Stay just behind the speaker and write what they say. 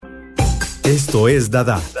Esto es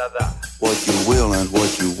Dadá. What you will and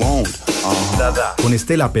what you won't. Dadá. Con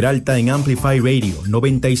Estela Peralta en Amplify Radio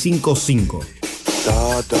 95.5.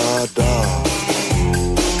 Da, da, da.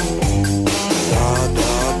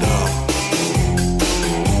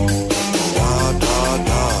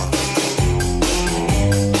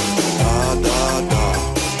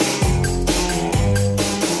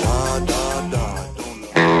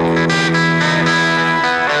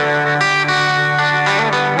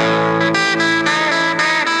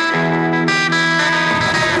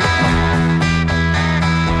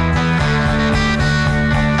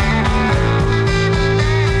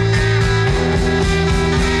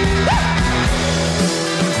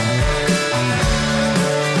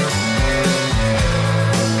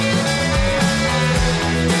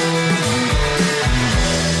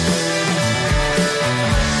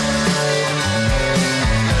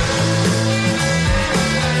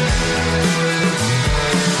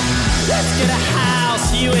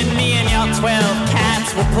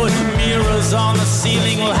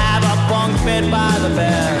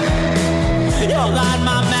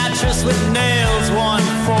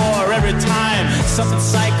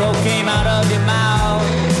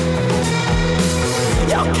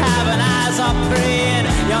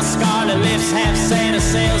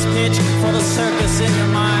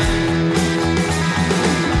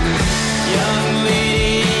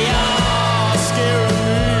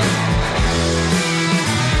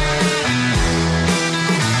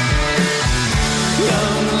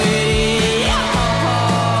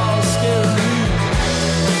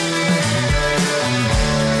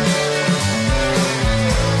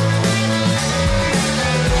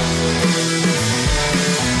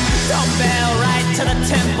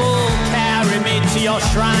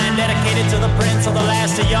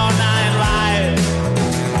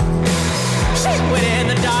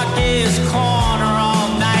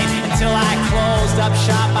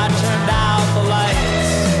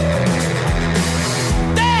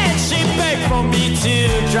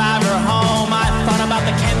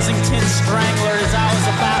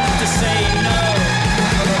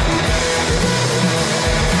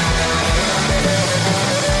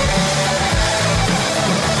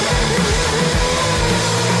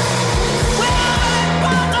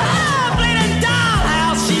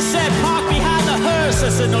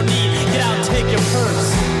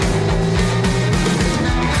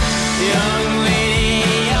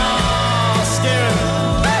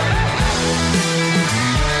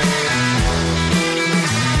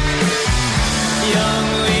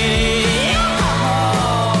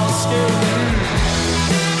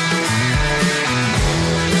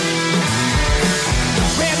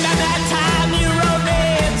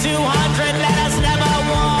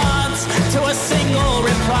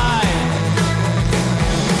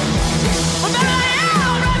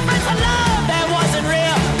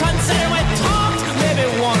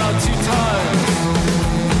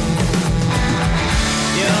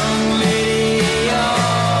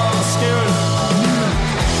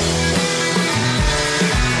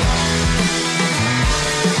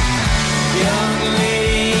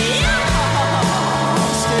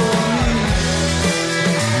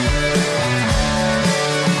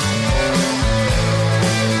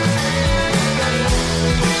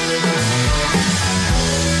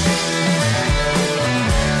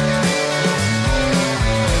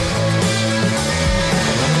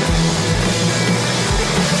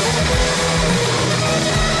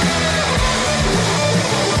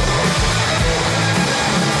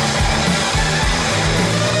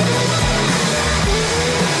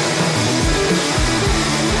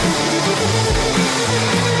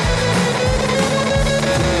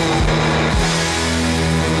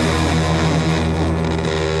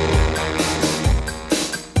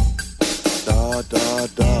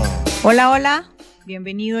 Hola, hola,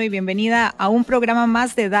 bienvenido y bienvenida a un programa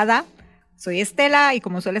más de Dadá. Soy Estela y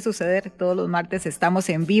como suele suceder todos los martes estamos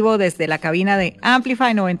en vivo desde la cabina de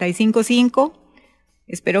Amplify 95.5.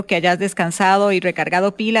 Espero que hayas descansado y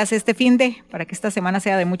recargado pilas este finde para que esta semana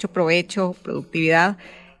sea de mucho provecho, productividad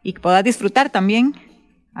y que puedas disfrutar también.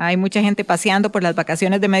 Hay mucha gente paseando por las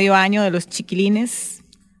vacaciones de medio año de los chiquilines.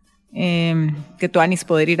 Que tuanis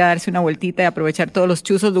poder ir a darse una vueltita y aprovechar todos los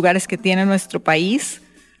chuzos lugares que tiene nuestro país.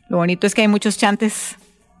 Lo bonito es que hay muchos chantes,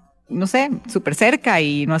 no sé, súper cerca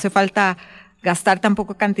y no hace falta gastar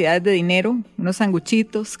tampoco cantidades de dinero. Unos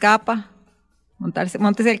sanguchitos, capa,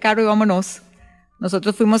 móntese el carro y vámonos.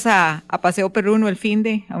 Nosotros fuimos a Paseo Perruno el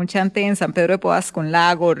finde, a un chante en San Pedro de Poás con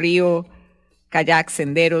lago, río, kayak,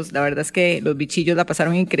 senderos. La verdad es que los bichillos la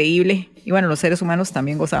pasaron increíble y bueno, los seres humanos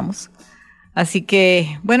también gozamos. Así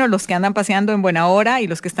que, bueno, los que andan paseando en buena hora y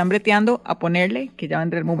los que están breteando, a ponerle, que ya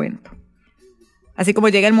vendrá el momento. Así como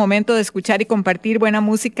llega el momento de escuchar y compartir buena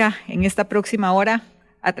música en esta próxima hora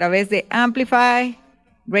a través de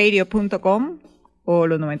amplifyradio.com o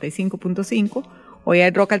los 95.5. Hoy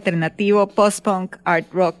hay rock alternativo, post-punk,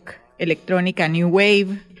 art rock, electrónica, new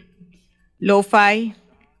wave, lo-fi.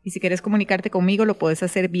 Y si quieres comunicarte conmigo, lo puedes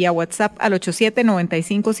hacer vía WhatsApp al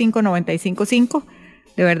 87-955-955.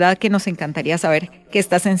 De verdad que nos encantaría saber que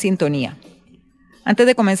estás en sintonía. Antes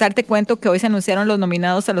de comenzar, te cuento que hoy se anunciaron los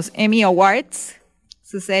nominados a los Emmy Awards.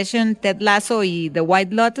 Succession, Ted Lasso y The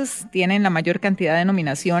White Lotus tienen la mayor cantidad de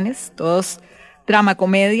nominaciones, todos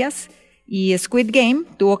drama-comedias. Y Squid Game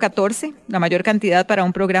tuvo 14, la mayor cantidad para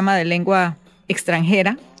un programa de lengua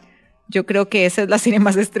extranjera. Yo creo que esa es la serie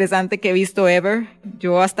más estresante que he visto ever.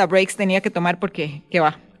 Yo hasta breaks tenía que tomar porque, ¿qué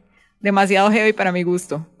va? Demasiado heavy para mi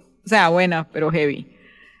gusto. O sea, buena, pero heavy.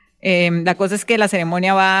 La cosa es que la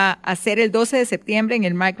ceremonia va a ser el 12 de septiembre en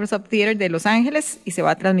el Microsoft Theater de Los Ángeles y se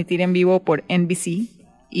va a transmitir en vivo por NBC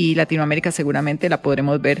y Latinoamérica seguramente la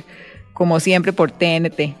podremos ver como siempre por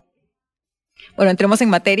TNT. Bueno, entremos en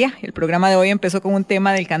materia. El programa de hoy empezó con un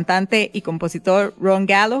tema del cantante y compositor Ron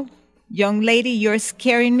Gallo. Young Lady, You're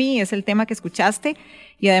Scaring Me es el tema que escuchaste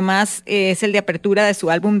y además es el de apertura de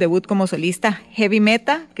su álbum debut como solista Heavy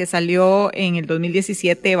Meta, que salió en el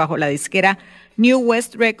 2017 bajo la disquera New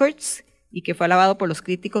West Records y que fue alabado por los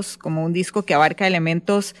críticos como un disco que abarca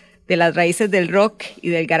elementos de las raíces del rock y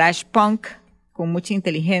del garage punk con mucha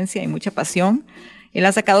inteligencia y mucha pasión. Él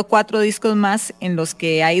ha sacado 4 discos más en los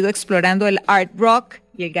que ha ido explorando el art rock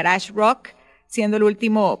y el garage rock, siendo el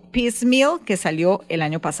último Piecemeal que salió el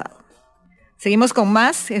año pasado. Seguimos con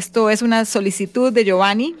más. Esto es una solicitud de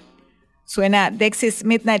Giovanni. Suena Dexys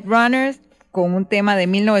Midnight Runner con un tema de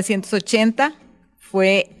 1980.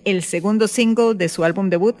 Fue el segundo single de su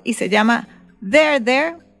álbum debut y se llama There,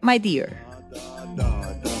 There, My Dear.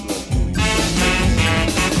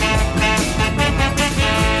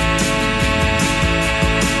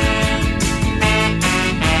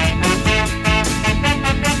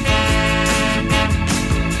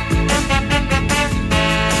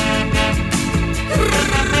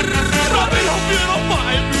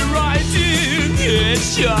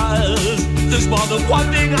 Just, there's more than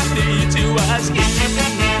one thing I need to ask you.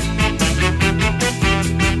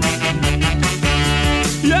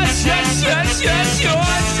 Yes, yes, yes, yes,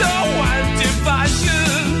 you're so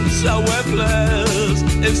anti-fashion, so wearless.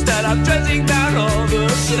 Instead I'm dressing down all the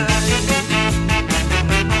same.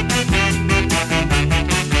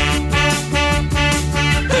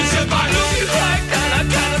 As if I look like that, I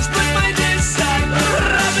cannot split my design.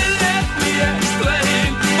 Robin, let me explain,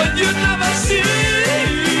 but you never see.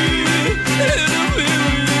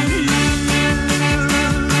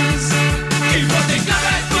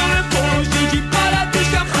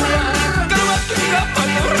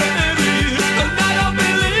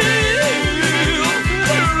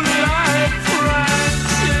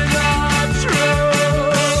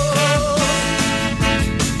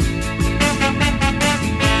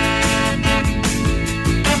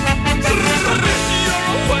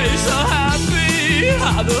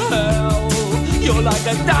 You're like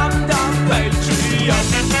a damn patriot.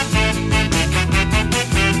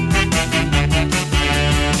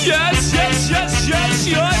 Yes, yes, yes, yes,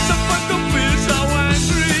 you're so fucking feel so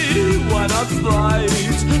angry when I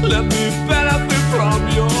fight. Let me benefit from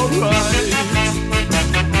your rights.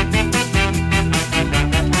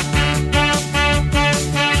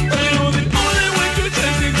 You're the only way to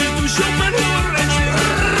change things is to show me who arranges it.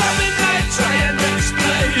 Robin, I try and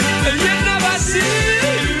explain, and you never see.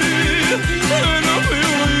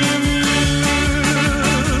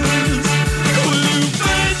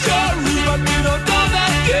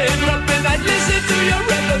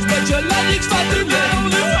 But your logic's far too little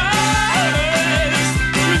to waste.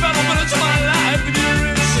 We've had a minute of my life and you're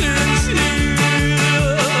insincere.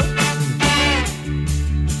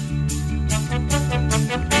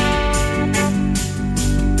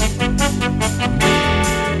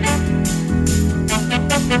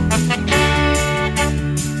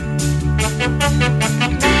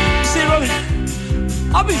 See, Robin,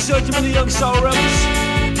 I've been searching for the young soul rebels.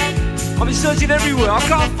 I've been searching everywhere. I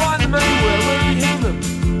can't find them everywhere. Where have you hidden them?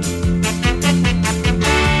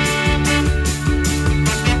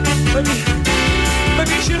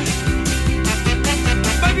 Maybe you should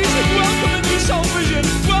welcome a new soul vision.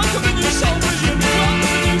 Welcome a new soul vision. Welcome a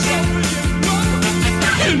new soul vision.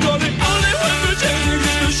 You know the only way to change things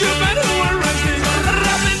is to shoot men who are resting.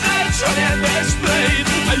 Rapid night trying to explain,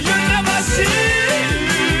 and you never see.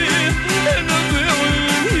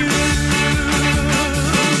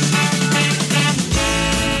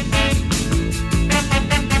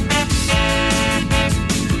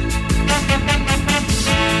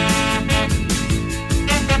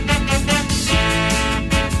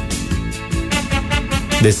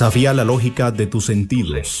 Desafía la lógica de tus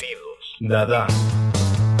sentidos. Dadá.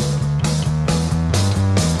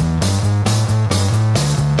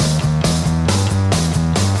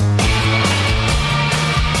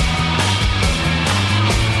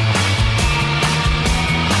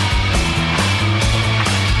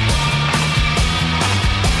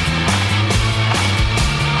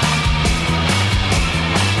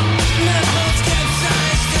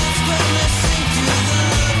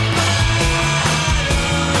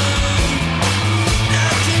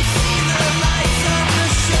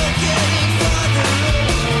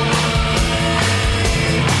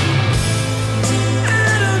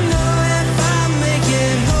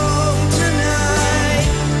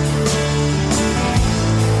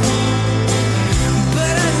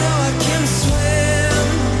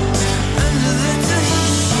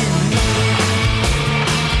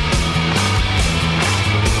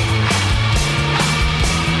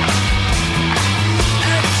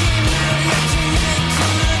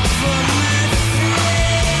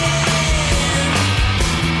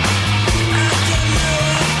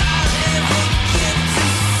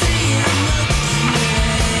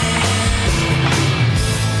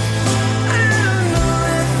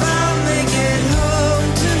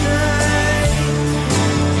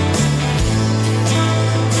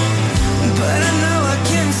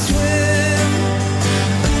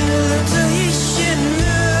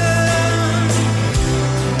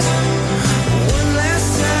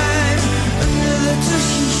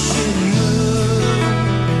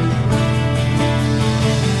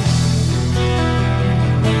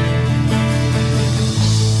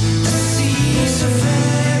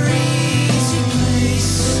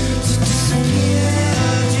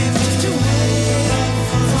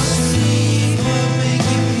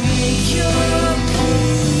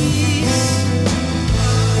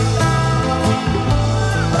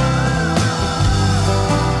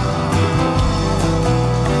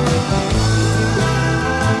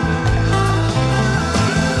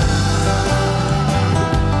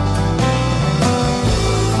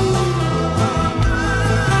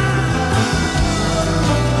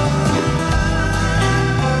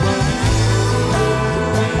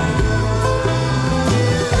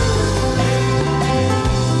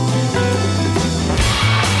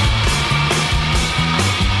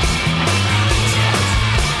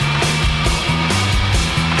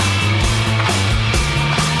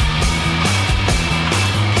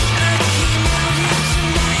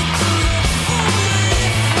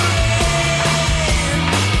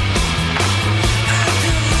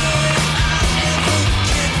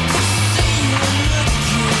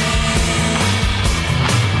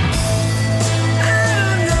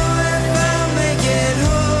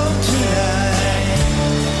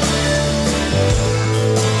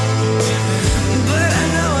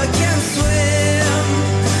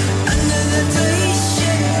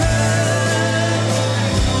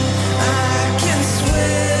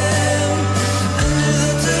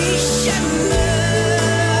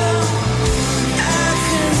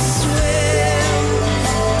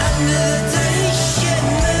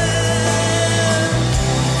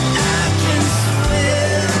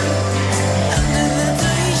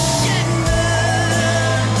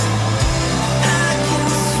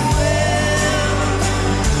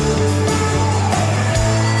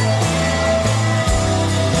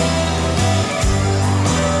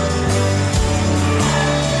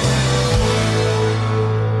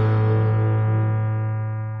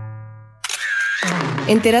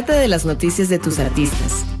 Entérate de las noticias de tus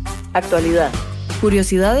artistas, actualidad,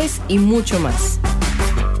 curiosidades y mucho más.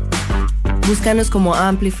 Búscanos como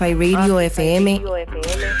Amplify Radio FM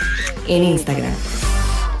en Instagram.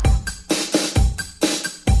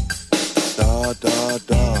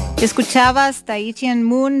 Escuchabas Tahitian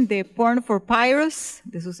Moon de Porn for Pyros,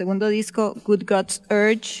 de su segundo disco Good God's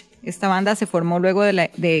Urge. Esta banda se formó luego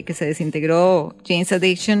de que se desintegró Jane's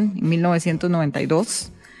Addiction en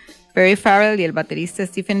 1992. Perry Farrell y el baterista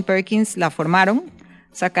Stephen Perkins la formaron.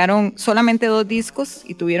 Sacaron solamente 2 discos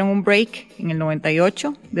y tuvieron un break en el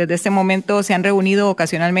 98. Desde ese momento se han reunido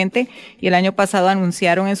ocasionalmente y el año pasado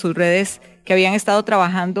anunciaron en sus redes que habían estado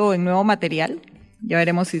trabajando en nuevo material. Ya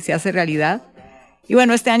veremos si se hace realidad. Y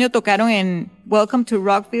bueno, este año tocaron en Welcome to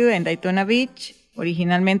Rockville en Daytona Beach.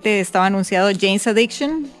 Originalmente estaba anunciado Jane's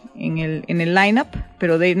Addiction en el lineup,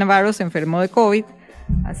 pero Dave Navarro se enfermó de COVID,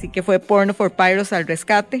 así que fue Porno for Pyros al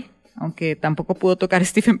rescate, aunque tampoco pudo tocar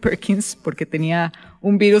Stephen Perkins porque tenía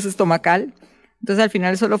un virus estomacal. Entonces al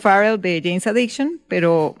final solo Farrell de Jane's Addiction,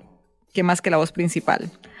 pero qué más que la voz principal.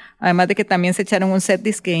 Además de que también se echaron un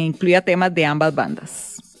setlist que incluía temas de ambas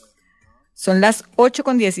bandas. Son las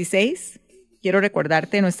 8:16. quiero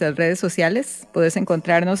recordarte nuestras redes sociales. Puedes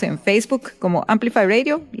encontrarnos en Facebook como Amplify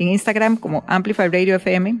Radio y en Instagram como Amplify Radio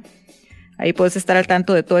FM. Ahí puedes estar al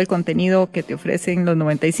tanto de todo el contenido que te ofrecen los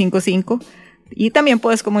 95.5. Y también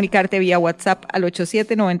puedes comunicarte vía WhatsApp al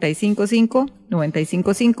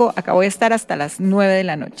 87-955-955. Acá voy a estar hasta las 9 de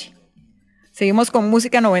la noche. Seguimos con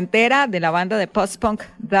música noventera de la banda de post-punk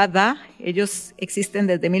Dadá. Ellos existen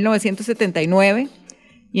desde 1979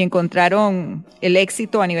 y encontraron el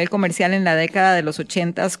éxito a nivel comercial en la década de los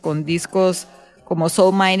 80s con discos como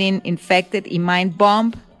Soul Mining, Infected y Mind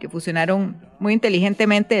Bomb, que fusionaron muy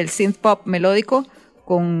inteligentemente el synth pop melódico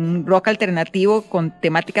con rock alternativo con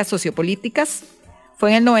temáticas sociopolíticas.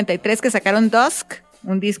 Fue en el 93 que sacaron Dusk,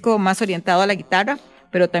 un disco más orientado a la guitarra,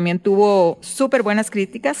 pero también tuvo súper buenas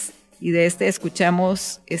críticas, y de este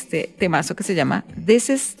escuchamos este temazo que se llama This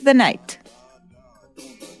is the Night.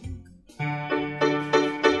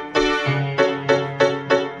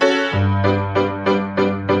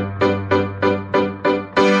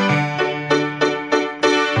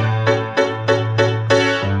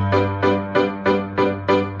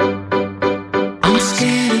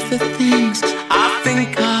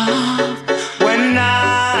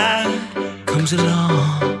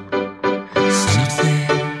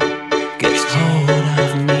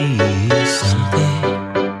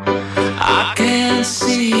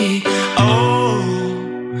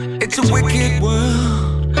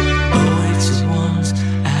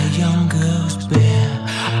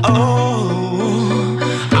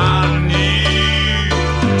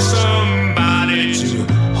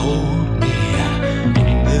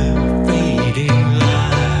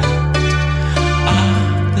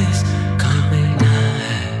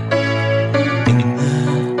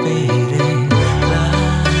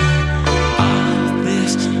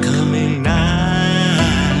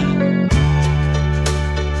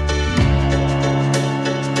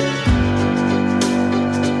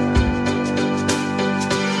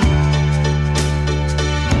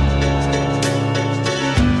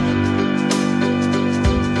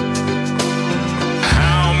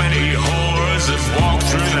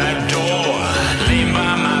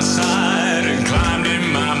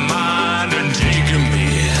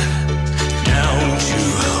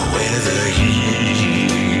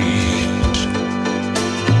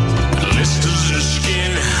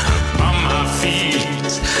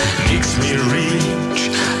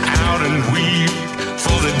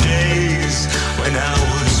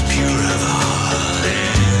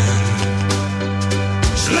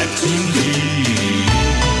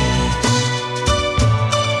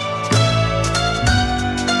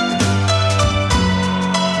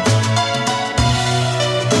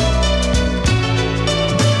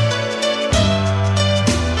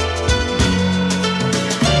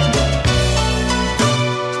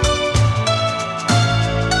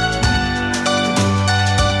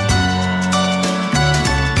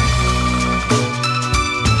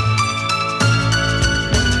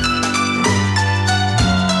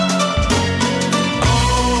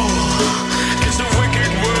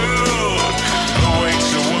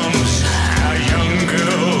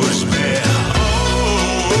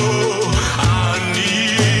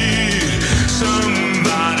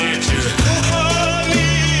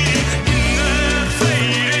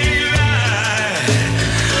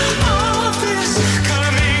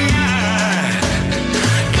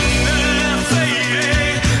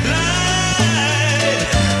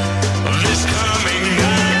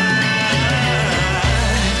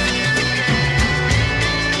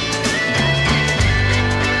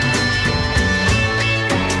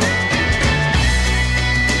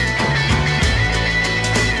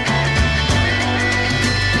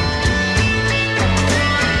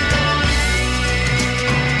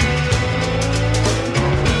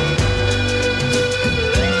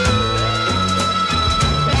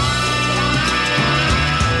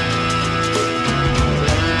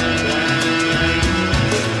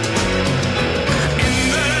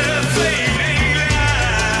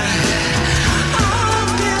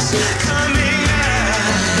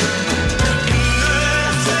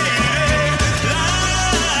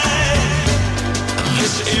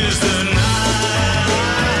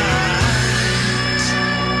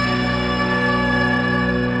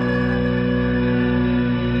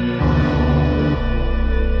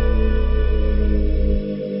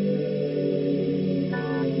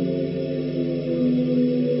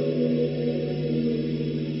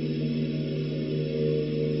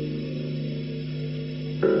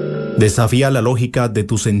 Desafía la lógica de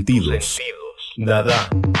tus sentidos. Dadá.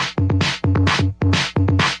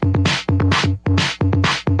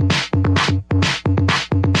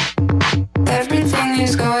 Everything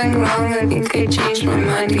is going going wrong. I think I changed my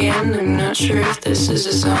mind again. I'm not sure if this is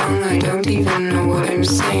a song. I don't even know what I'm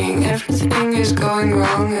saying. Everything is going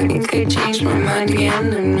wrong. I think I changed my mind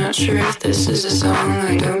again. I'm not sure if this is a song.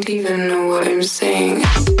 I don't even know what I'm saying.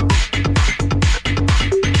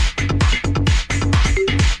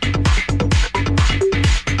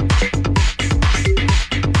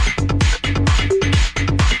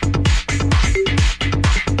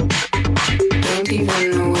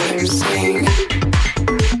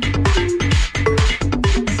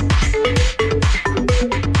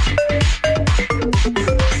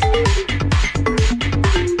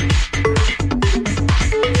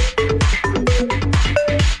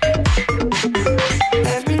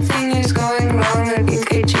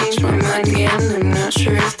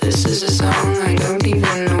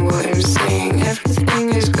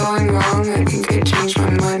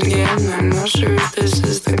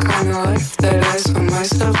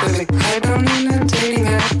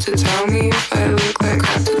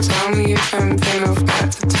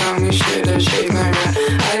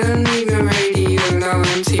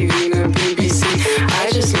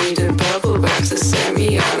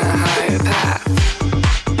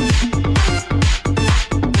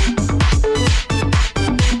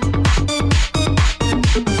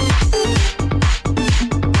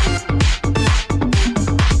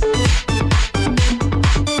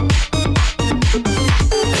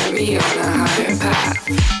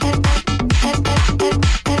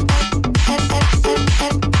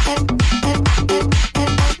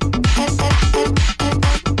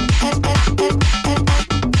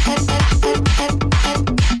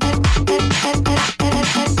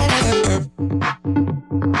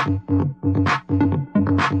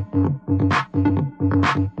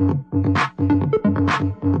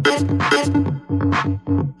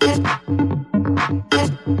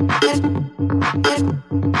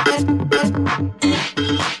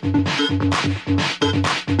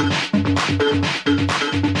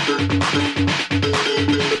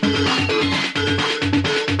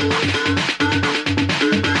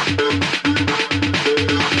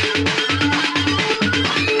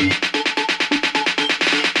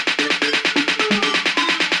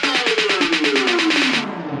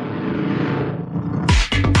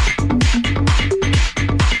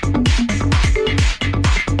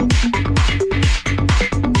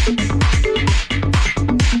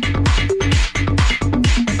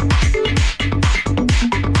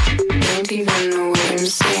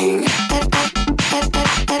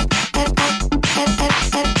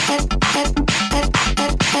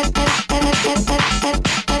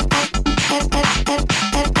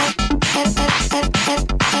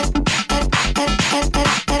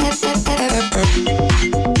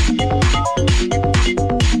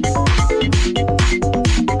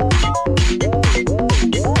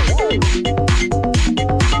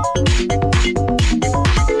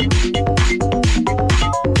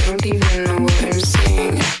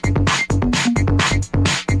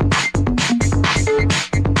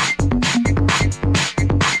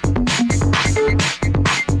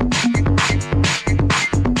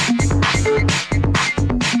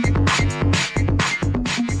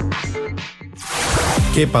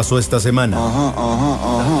 ¿Qué pasó esta semana?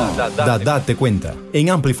 Dadá te cuenta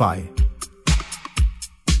en Amplify.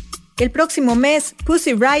 El próximo mes,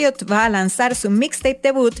 Pussy Riot va a lanzar su mixtape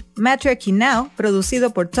debut, Matriarchy Now,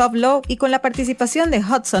 producido por Top Low y con la participación de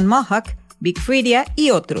Hudson Mohawk, Big Freedia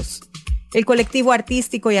y otros. El colectivo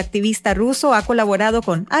artístico y activista ruso ha colaborado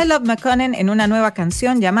con I Love McConnen en una nueva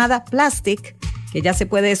canción llamada Plastic, que ya se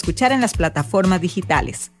puede escuchar en las plataformas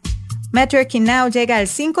digitales. Matriarchy Now llega el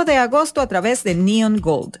 5 de agosto a través de Neon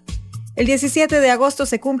Gold. El 17 de agosto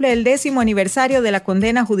se cumple el 10º aniversario de la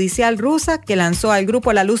condena judicial rusa que lanzó al grupo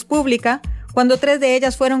a la luz pública, cuando 3 de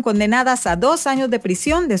ellas fueron condenadas a 2 años de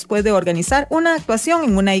prisión después de organizar una actuación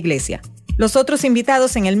en una iglesia. Los otros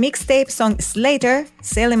invitados en el mixtape son Slater,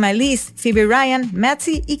 Selma Elise, Phoebe Ryan,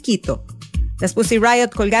 Matsy y Quito. Las Pussy Riot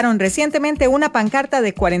colgaron recientemente una pancarta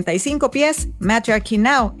de 45 pies, Matriarchy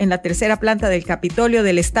Now, en la tercera planta del Capitolio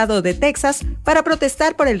del estado de Texas para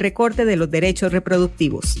protestar por el recorte de los derechos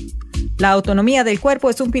reproductivos. La autonomía del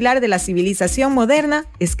cuerpo es un pilar de la civilización moderna,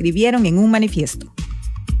 escribieron en un manifiesto.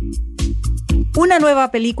 Una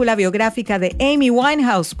nueva película biográfica de Amy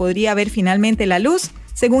Winehouse podría ver finalmente la luz,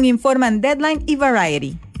 según informan Deadline y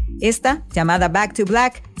Variety. Esta, llamada Back to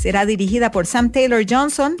Black, será dirigida por Sam Taylor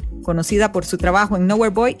Johnson, conocida por su trabajo en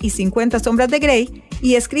Nowhere Boy y 50 Sombras de Grey,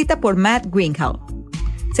 y escrita por Matt Greenhalgh.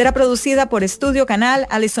 Será producida por Estudio Canal,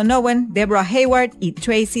 Alison Owen, Deborah Hayward y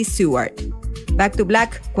Tracy Stewart. Back to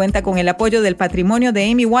Black cuenta con el apoyo del patrimonio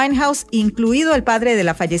de Amy Winehouse, incluido el padre de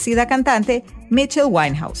la fallecida cantante, Mitchell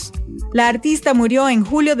Winehouse. La artista murió en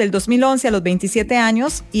julio del 2011 a los 27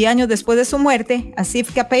 años y años después de su muerte,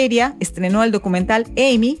 Asif Kapadia estrenó el documental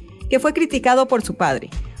Amy, que fue criticado por su padre,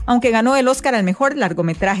 aunque ganó el Oscar al mejor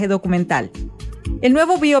largometraje documental. El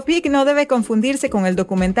nuevo biopic no debe confundirse con el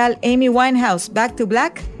documental Amy Winehouse Back to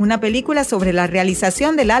Black, una película sobre la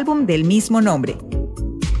realización del álbum del mismo nombre.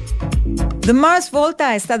 The Mars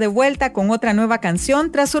Volta está de vuelta con otra nueva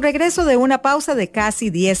canción tras su regreso de una pausa de casi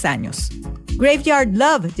 10 años. Graveyard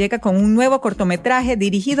Love llega con un nuevo cortometraje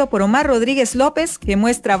dirigido por Omar Rodríguez López que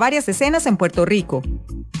muestra varias escenas en Puerto Rico.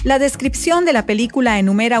 La descripción de la película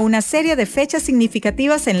enumera una serie de fechas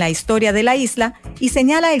significativas en la historia de la isla y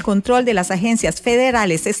señala el control de las agencias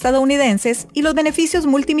federales estadounidenses y los beneficios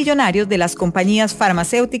multimillonarios de las compañías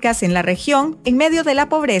farmacéuticas en la región en medio de la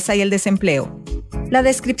pobreza y el desempleo. La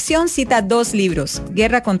descripción cita 2 libros,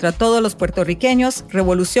 Guerra contra todos los puertorriqueños,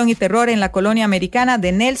 Revolución y Terror en la Colonia Americana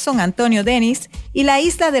de Nelson Antonio Dennis y La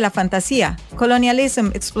Isla de la Fantasía, Colonialism,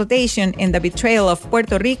 Exploitation and the Betrayal of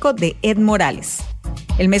Puerto Rico de Ed Morales.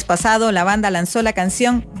 El mes pasado, la banda lanzó la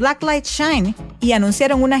canción Black Light Shine y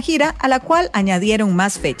anunciaron una gira a la cual añadieron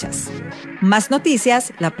más fechas. Más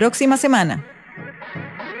noticias la próxima semana.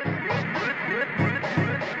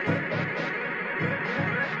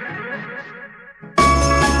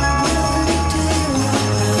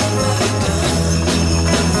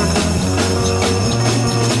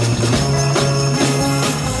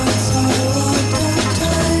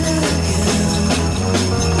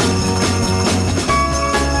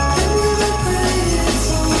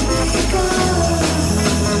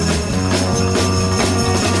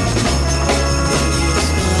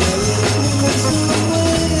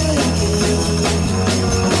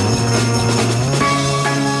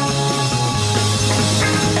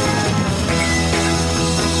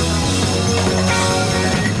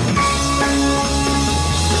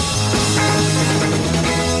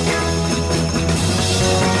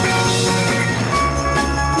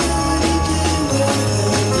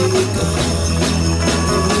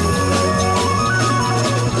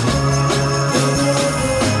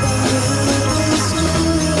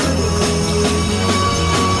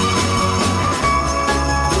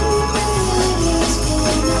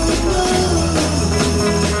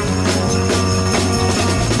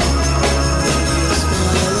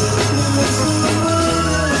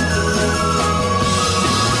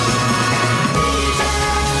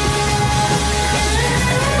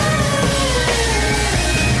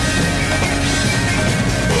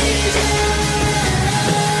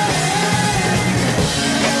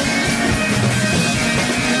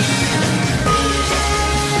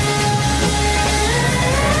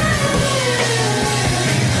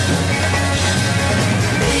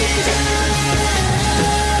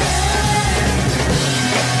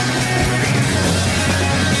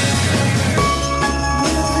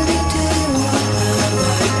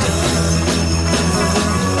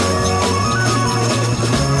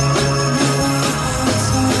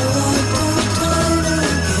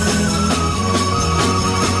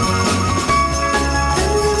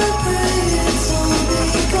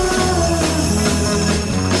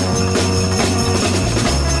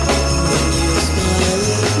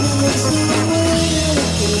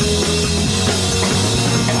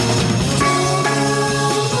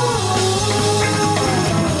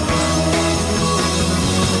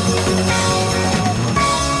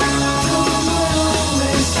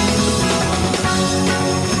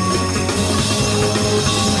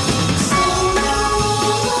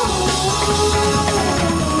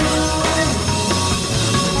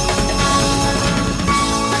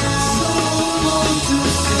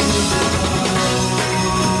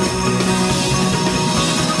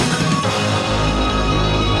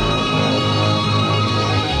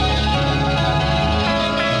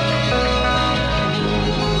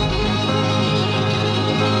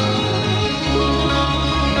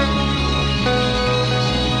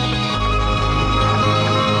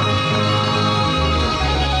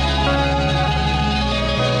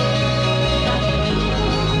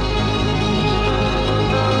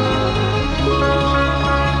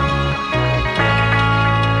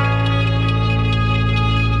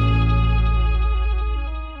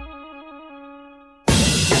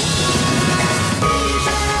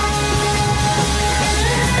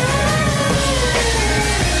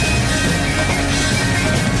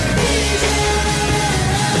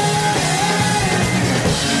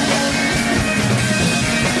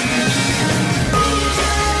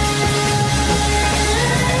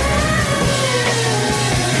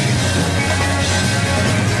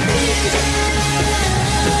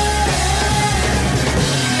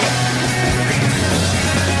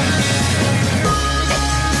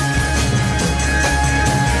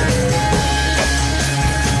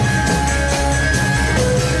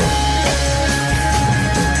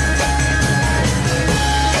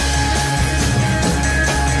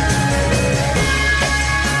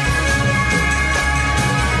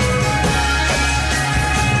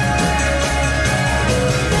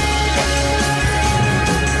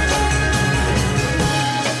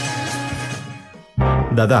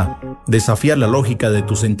 Dadá, desafiar la lógica de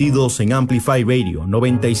tus sentidos en Amplify Radio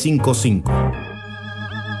 95.5.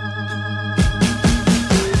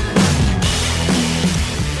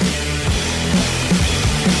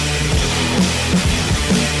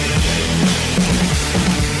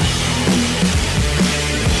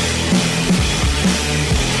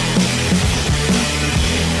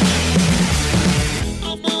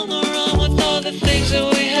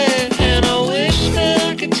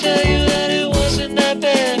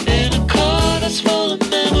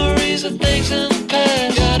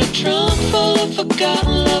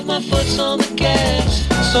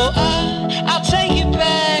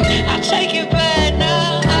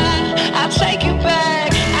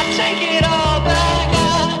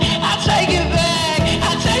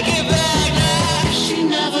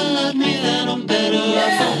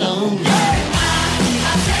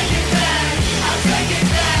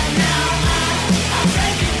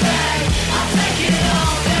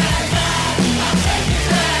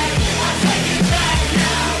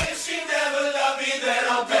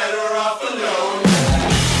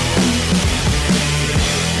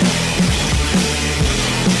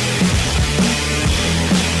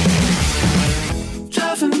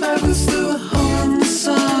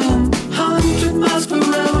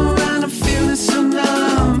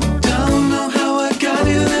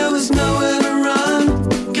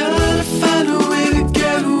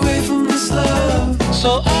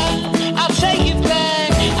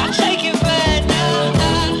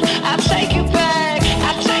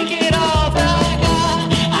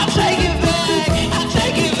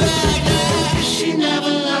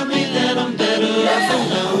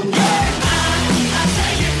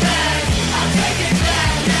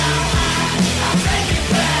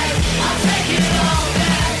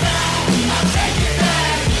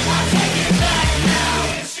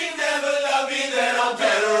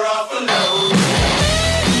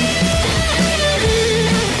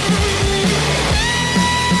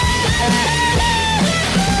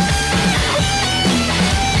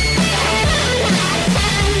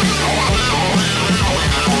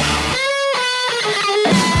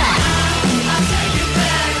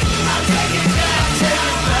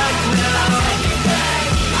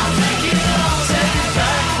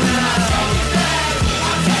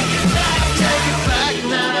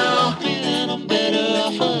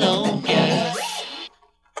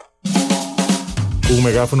 Un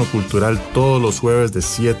megáfono cultural todos los jueves de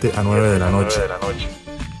 7 a 9 de la noche.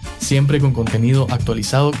 Siempre con contenido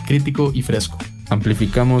actualizado, crítico y fresco.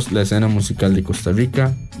 Amplificamos la escena musical de Costa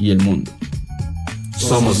Rica y el mundo.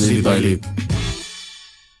 Somos Lead by Lead.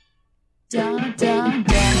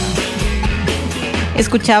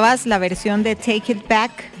 Escuchabas la versión de Take It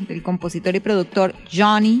Back del compositor y productor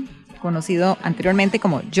Johnny, conocido anteriormente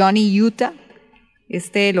como Johnny Utah.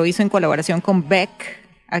 Este lo hizo en colaboración con Beck,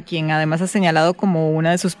 a quien además ha señalado como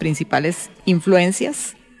una de sus principales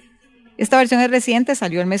influencias. Esta versión es reciente,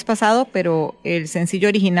 salió el mes pasado, pero el sencillo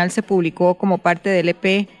original se publicó como parte del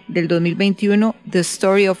EP del 2021, The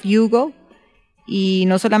Story of Hugo, y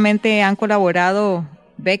no solamente han colaborado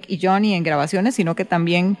Beck y Johnny en grabaciones, sino que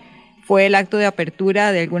también fue el acto de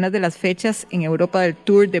apertura de algunas de las fechas en Europa del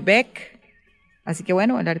tour de Beck. Así que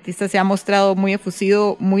bueno, el artista se ha mostrado muy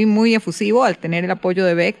efusivo al tener el apoyo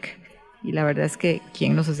de Beck, y la verdad es que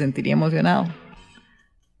quién no se sentiría emocionado.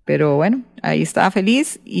 Pero bueno, ahí estaba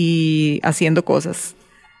feliz y haciendo cosas.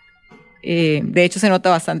 De hecho se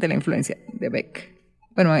nota bastante la influencia de Beck.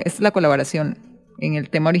 Bueno, esta es la colaboración. En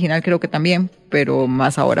el tema original creo que también, pero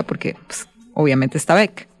más ahora porque pues, obviamente está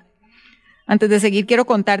Beck. Antes de seguir, quiero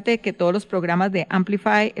contarte que todos los programas de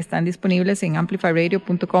Amplify están disponibles en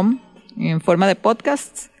amplifyradio.com en forma de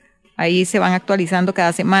podcasts. Ahí se van actualizando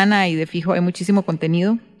cada semana y de fijo hay muchísimo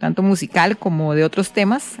contenido, tanto musical como de otros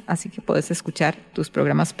temas, así que puedes escuchar tus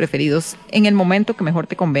programas preferidos en el momento que mejor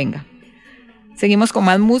te convenga. Seguimos con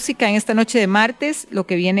más música en esta noche de martes. Lo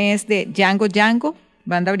que viene es de Django Django,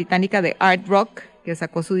 banda británica de art rock que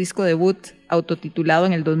sacó su disco debut autotitulado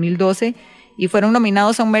en el 2012 y fueron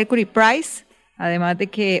nominados a un Mercury Prize, además de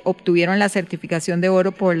que obtuvieron la certificación de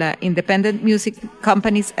oro por la Independent Music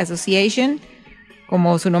Companies Association.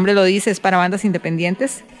 Como su nombre lo dice, es para bandas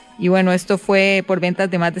independientes. Y bueno, esto fue por ventas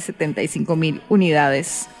de más de 75,000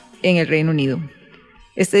 unidades en el Reino Unido.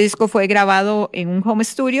 Este disco fue grabado en un home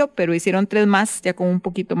studio, pero hicieron 3 más, ya con un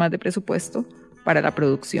poquito más de presupuesto para la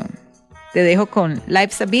producción. Te dejo con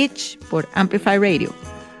Life's a Beach por Amplify Radio.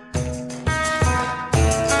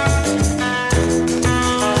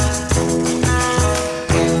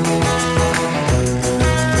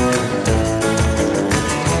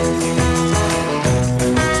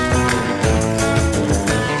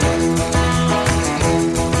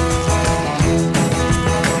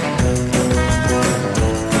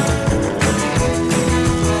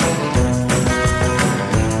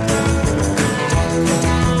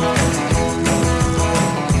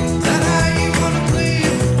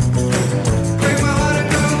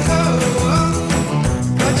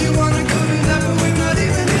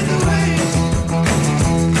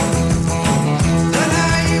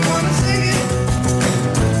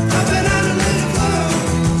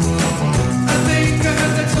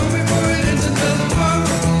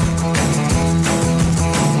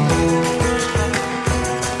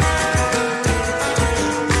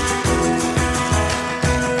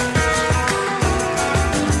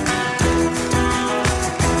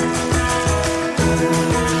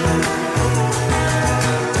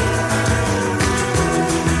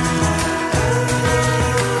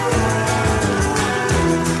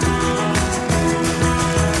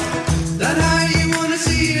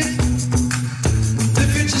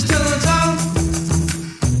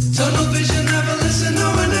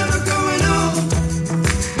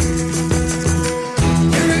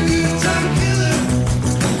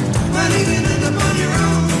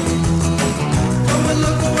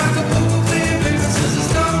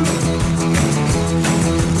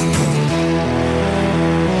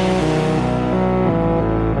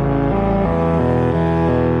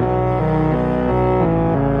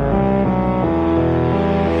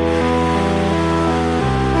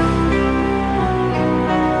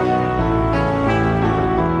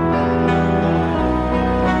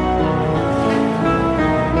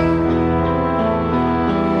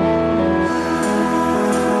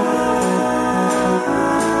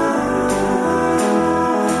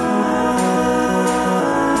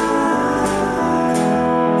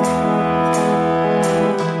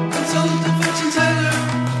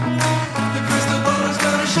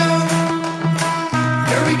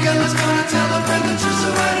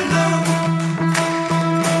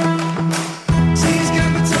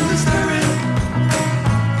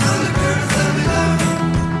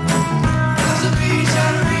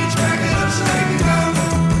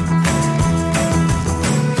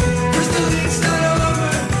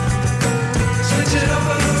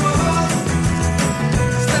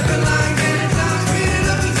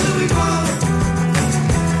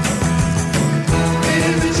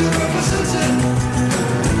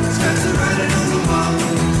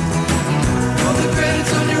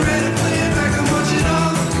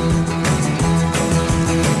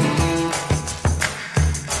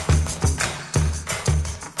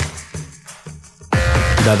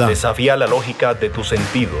 Dadá. Desafía la lógica de tus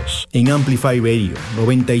sentidos. En Amplify Radio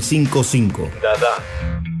 95.5. Dadá.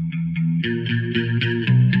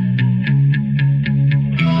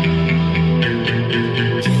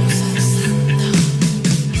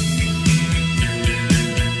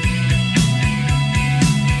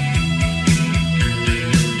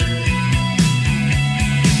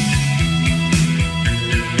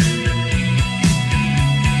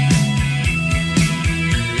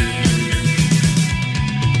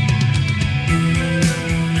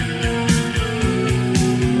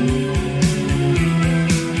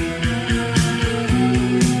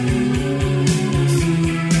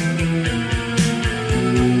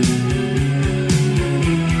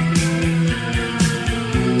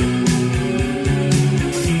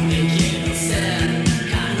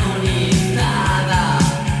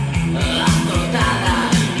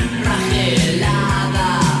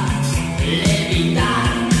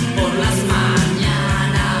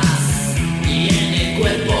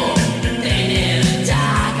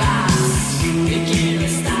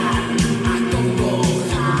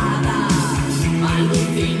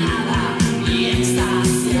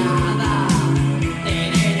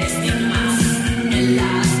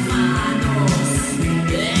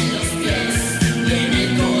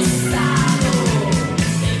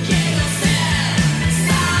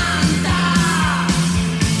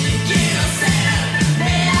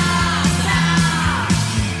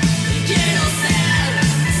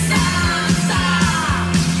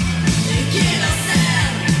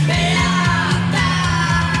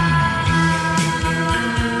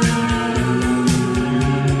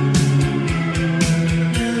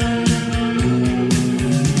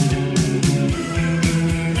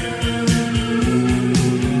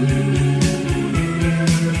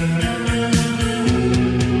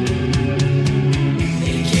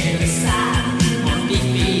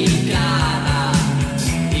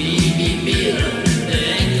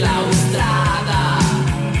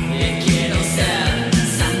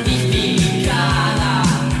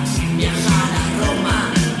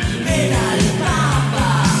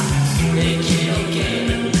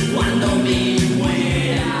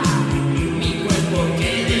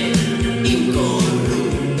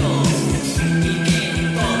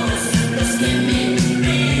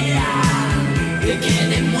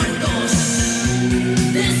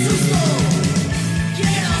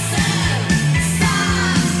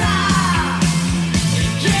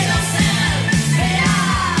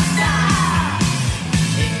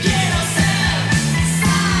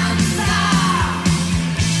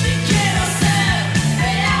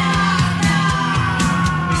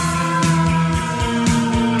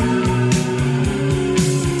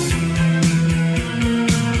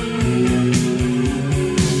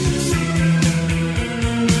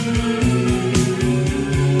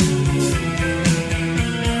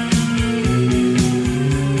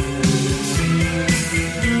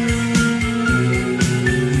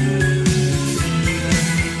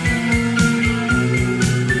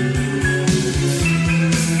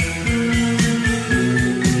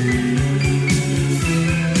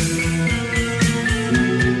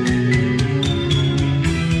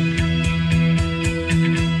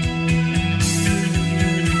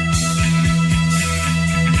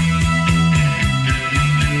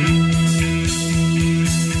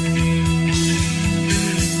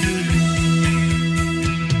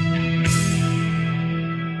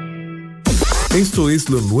 Esto es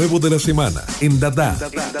lo nuevo de la semana en Dadá.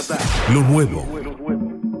 Lo nuevo.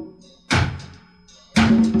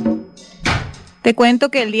 Te cuento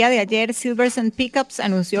que el día de ayer Silverson Pickups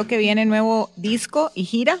anunció que viene nuevo disco y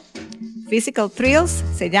gira. Physical Thrills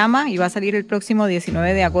se llama y va a salir el próximo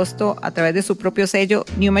 19 de agosto a través de su propio sello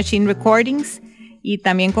New Machine Recordings, y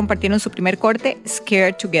también compartieron su primer corte,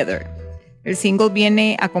 Scared Together. El single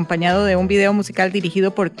viene acompañado de un video musical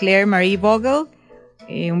dirigido por Claire Marie Vogel,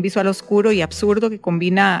 un visual oscuro y absurdo que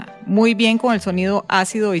combina muy bien con el sonido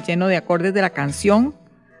ácido y lleno de acordes de la canción.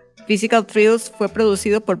 Physical Thrills fue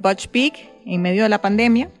producido por Butch Vig en medio de la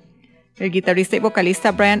pandemia. El guitarrista y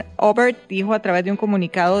vocalista Brian Obert dijo a través de un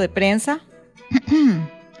comunicado de prensa: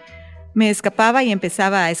 me escapaba y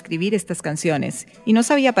empezaba a escribir estas canciones y no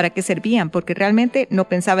sabía para qué servían porque realmente no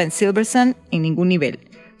pensaba en Silverson en ningún nivel.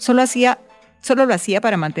 Solo lo hacía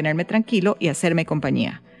para mantenerme tranquilo y hacerme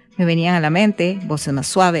compañía. Me venían a la mente voces más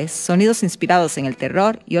suaves, sonidos inspirados en el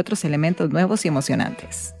terror y otros elementos nuevos y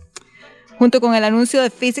emocionantes. Junto con el anuncio de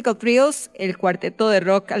Physical Thrills, el cuarteto de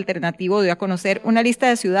rock alternativo dio a conocer una lista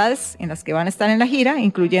de ciudades en las que van a estar en la gira,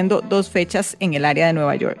 incluyendo 2 fechas en el área de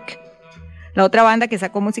Nueva York. La otra banda que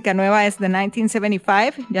sacó música nueva es The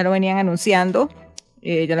 1975, ya lo venían anunciando,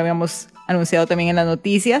 ya lo habíamos anunciado también en las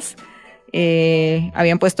noticias.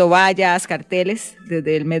 Habían puesto vallas, carteles.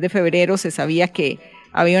 Desde el mes de febrero se sabía que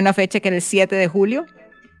había una fecha que era el 7 de julio.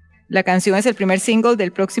 La canción es el primer single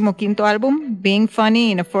del próximo quinto álbum, Being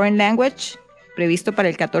Funny in a Foreign Language, previsto para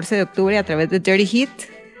el 14 de octubre a través de Dirty Hit.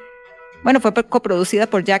 Bueno, fue coproducida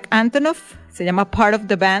por Jack Antonoff, se llama Part of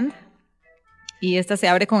the Band, y esta se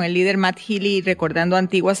abre con el líder Matt Healy recordando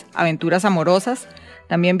antiguas aventuras amorosas.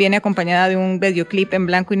 También viene acompañada de un videoclip en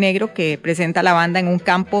blanco y negro que presenta a la banda en un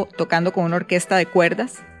campo tocando con una orquesta de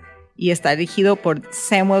cuerdas, y está dirigido por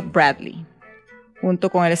Samuel Bradley.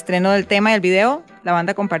 Junto con el estreno del tema y el video, la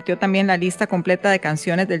banda compartió también la lista completa de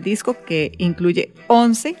canciones del disco, que incluye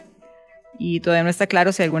 11, y todavía no está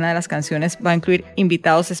claro si alguna de las canciones va a incluir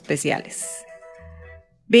invitados especiales.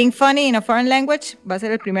 Being Funny in a Foreign Language va a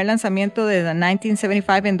ser el primer lanzamiento de The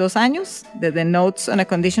 1975 en 2 años, desde Notes on a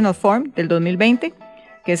Conditional Form del 2020,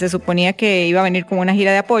 que se suponía que iba a venir con una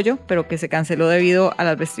gira de apoyo, pero que se canceló debido a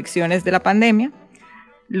las restricciones de la pandemia.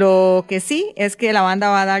 Lo que sí es que la banda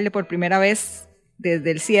va a darle por primera vez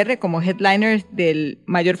desde el cierre como headliner del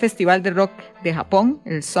mayor festival de rock de Japón,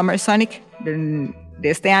 el Summer Sonic de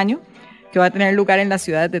este año, que va a tener lugar en las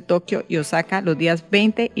ciudades de Tokio y Osaka los días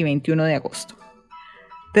 20 y 21 de agosto.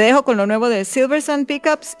 Te dejo con lo nuevo de Silversun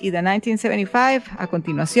Pickups y The 1975 a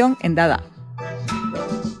continuación en Dadá.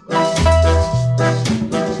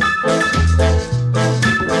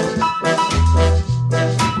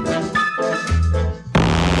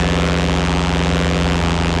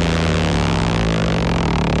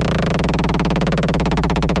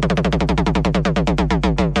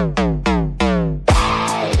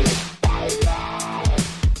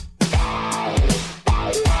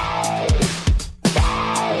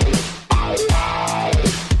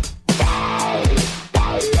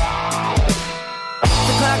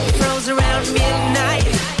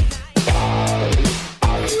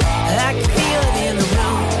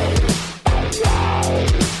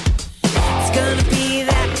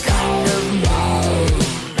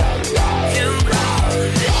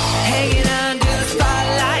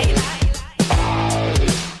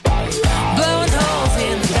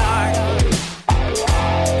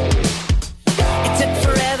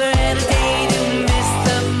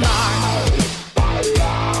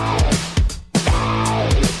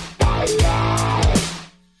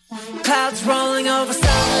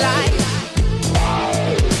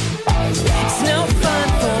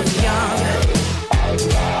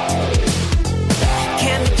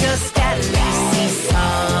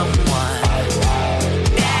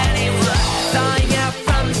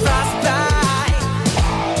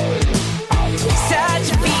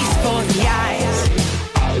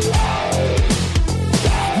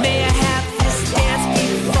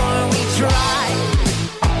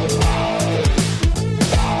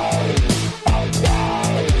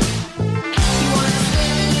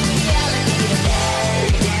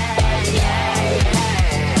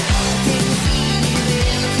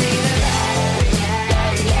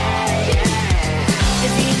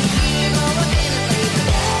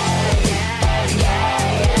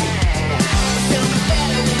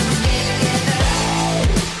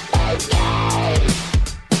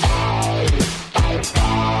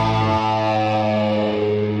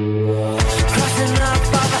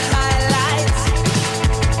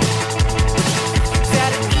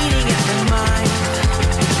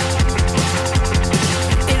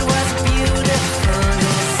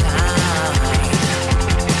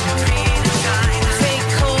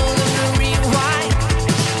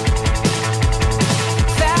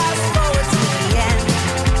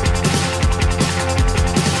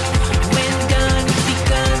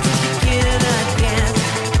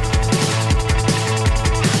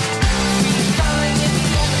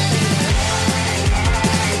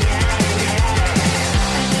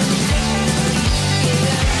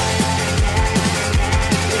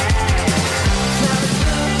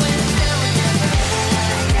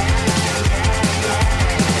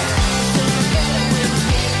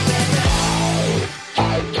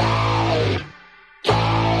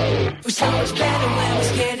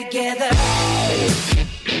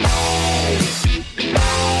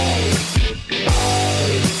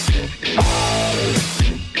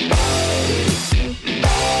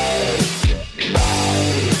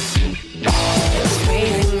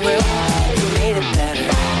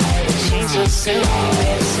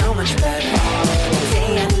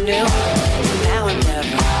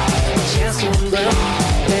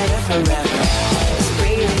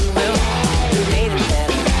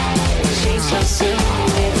 Soon,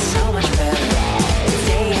 it's so much better.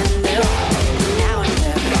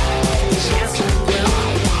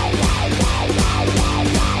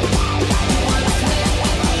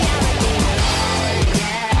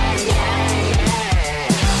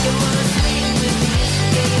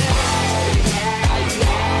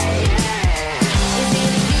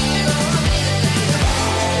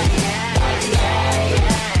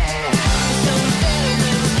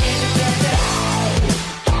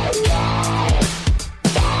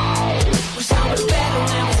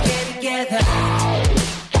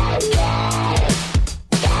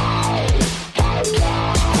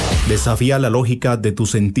 Desafía la lógica de tus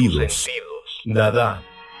sentidos. Dadá.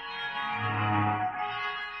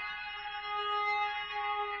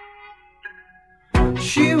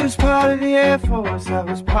 She was part of the Air Force, I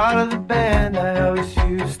was part of the band. I always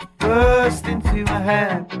used to burst into my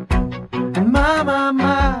hand. And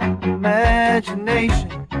my imagination.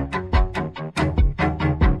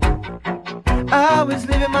 I was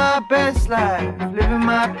living my best life, living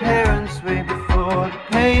my parents' way before the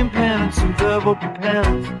pain, penance, and verbal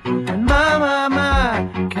propellants. And my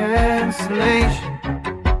cancellation.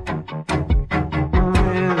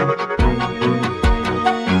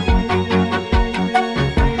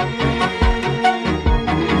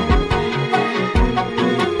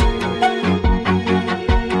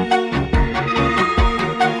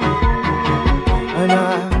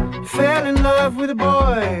 With a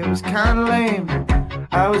boy, it was kinda lame.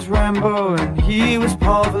 I was Rambo and he was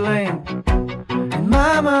Paul Verlaine. And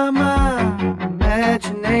my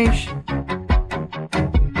imagination.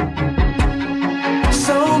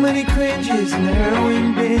 So many cringes and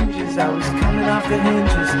heroin binges. I was coming off the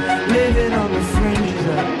hinges, living on the fringes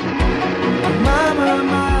of my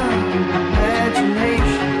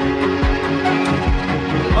imagination.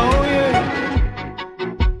 Oh yeah.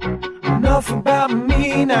 Enough about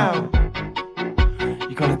me now.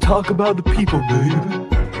 Gotta talk about the people, baby.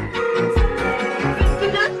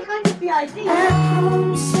 But that's kind of the idea. At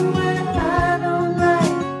home somewhere I don't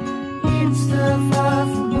like, eating stuff off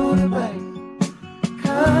a motorbike,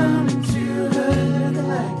 coming to her the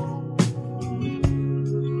light.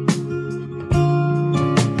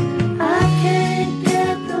 I can't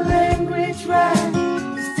get the language right.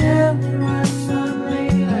 Just tell me what's some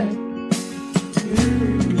lady like.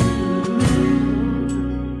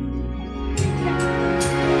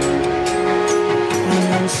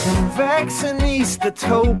 Some vaccinista,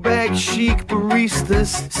 toe bag chic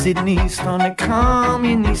baristas, sitting east on the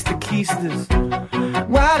communist keisters,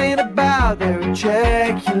 writing about their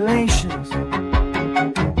ejaculations.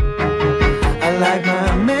 I like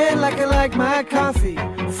my men like I like my coffee,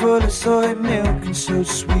 full of soy milk and so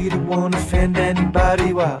sweet it won't offend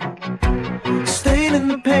anybody while staining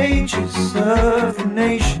the pages of the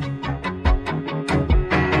nation.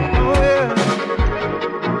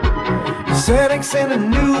 Settings in a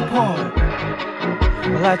Newport.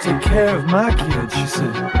 Well, I take care of my kids, she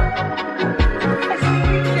said.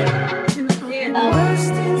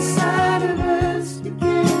 Worst inside of us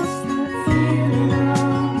begins the feeling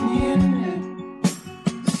on the internet.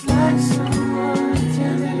 It's like someone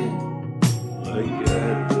attended it. I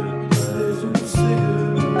got the pleasure to see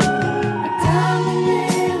her. Diamond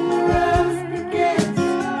in the rough begins.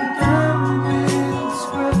 Diamond in the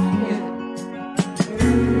scruff again.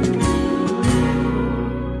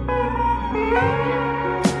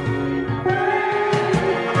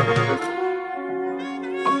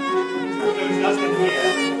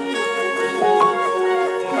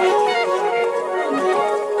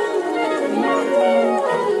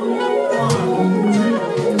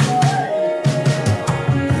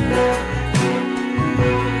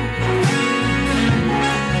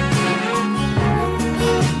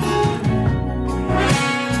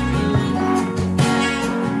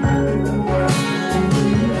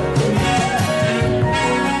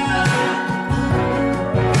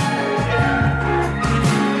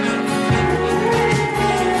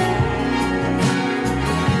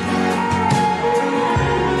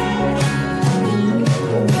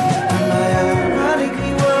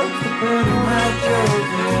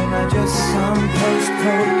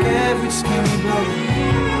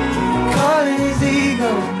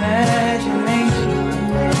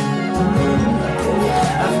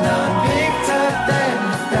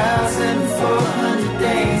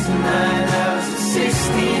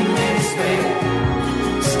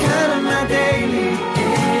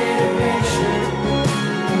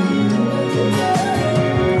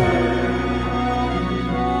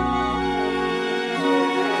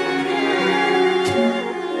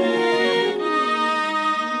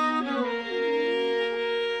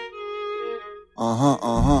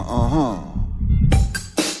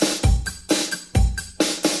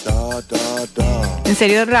 En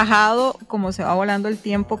serio, es rajado como se va volando el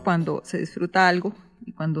tiempo cuando se disfruta algo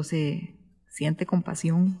y cuando se siente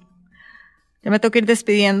compasión. Ya me tengo que ir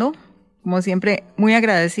despidiendo. Como siempre, muy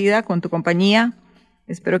agradecida con tu compañía.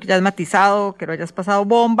 Espero que hayas matizado, que lo hayas pasado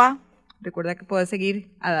bomba. Recuerda que puedes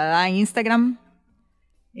seguir a Dadá en Instagram.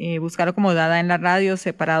 Buscarlo como Dadá en la radio,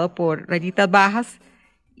 separado por rayitas bajas.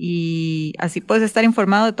 Y así puedes estar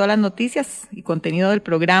informado de todas las noticias y contenido del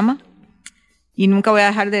programa. Y nunca voy a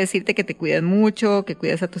dejar de decirte que te cuides mucho, que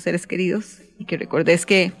cuides a tus seres queridos y que recordes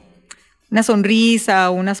que Una sonrisa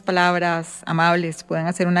o unas palabras amables pueden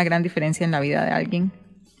hacer una gran diferencia en la vida de alguien.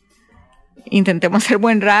 Intentemos ser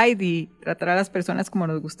buen ride y tratar a las personas como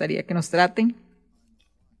nos gustaría que nos traten.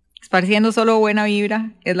 Esparciendo solo buena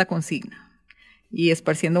vibra es la consigna. Y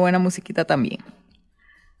esparciendo buena musiquita también.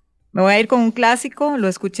 Me voy a ir con un clásico, lo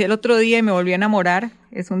escuché el otro día y me volví a enamorar.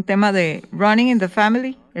 Es un tema de Running in the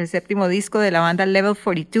Family, el 7º disco de la banda Level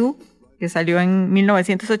 42, que salió en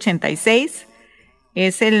 1986.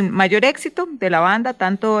 Es el mayor éxito de la banda,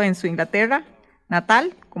 tanto en su Inglaterra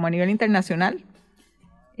natal como a nivel internacional.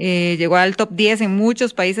 Llegó al top 10 en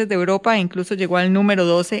muchos países de Europa e incluso llegó al número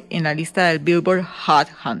 12 en la lista del Billboard Hot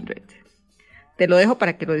 100. Te lo dejo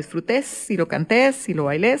para que lo disfrutes y lo cantes y lo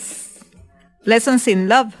bailes. Lessons in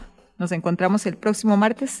Love. Nos encontramos el próximo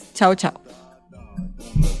martes. Chao, chao.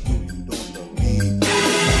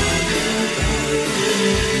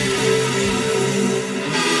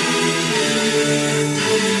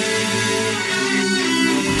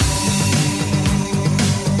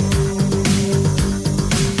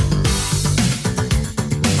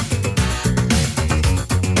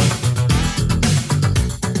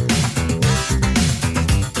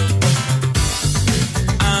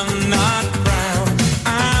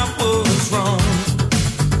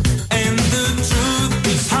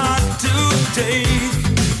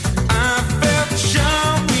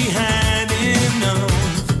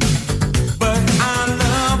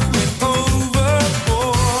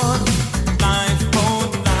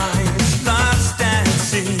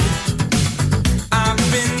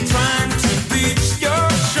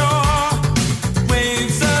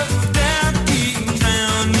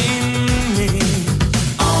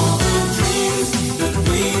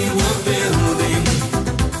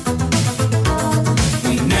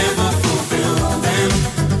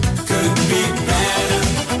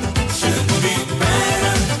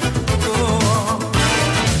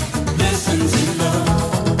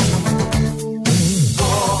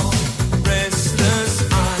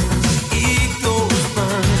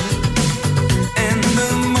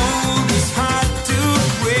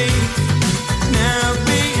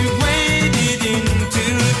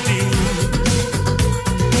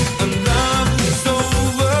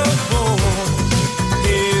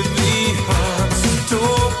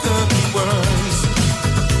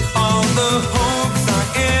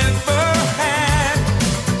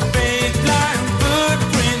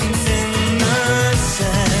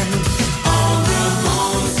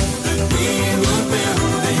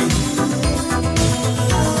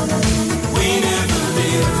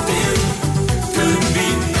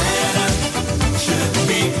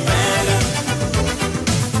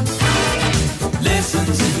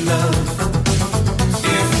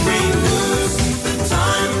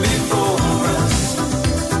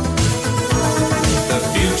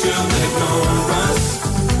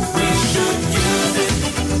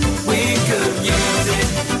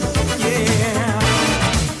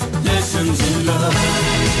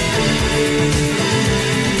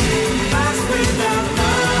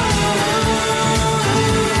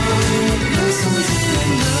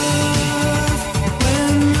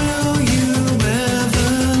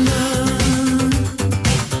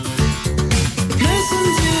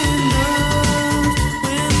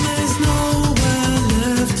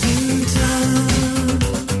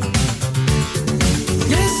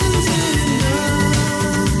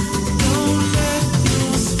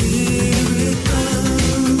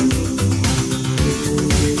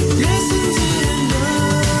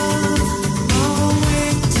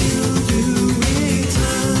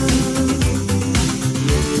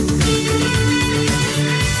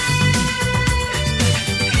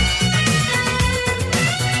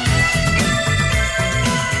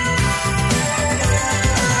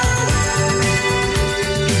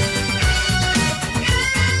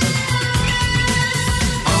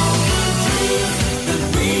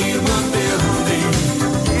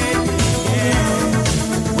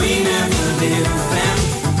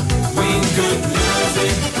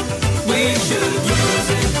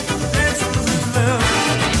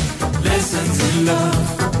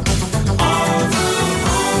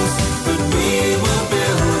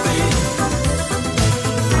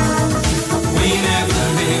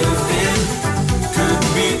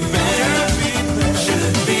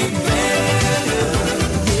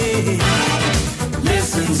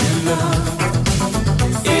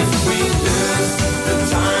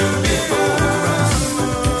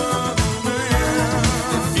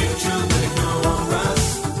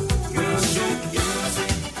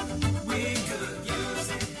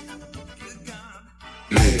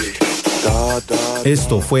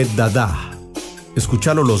 Esto fue Dadá,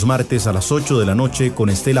 Escúchalo los martes a las 8 de la noche con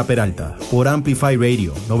Estela Peralta por Amplify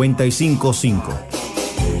Radio 955.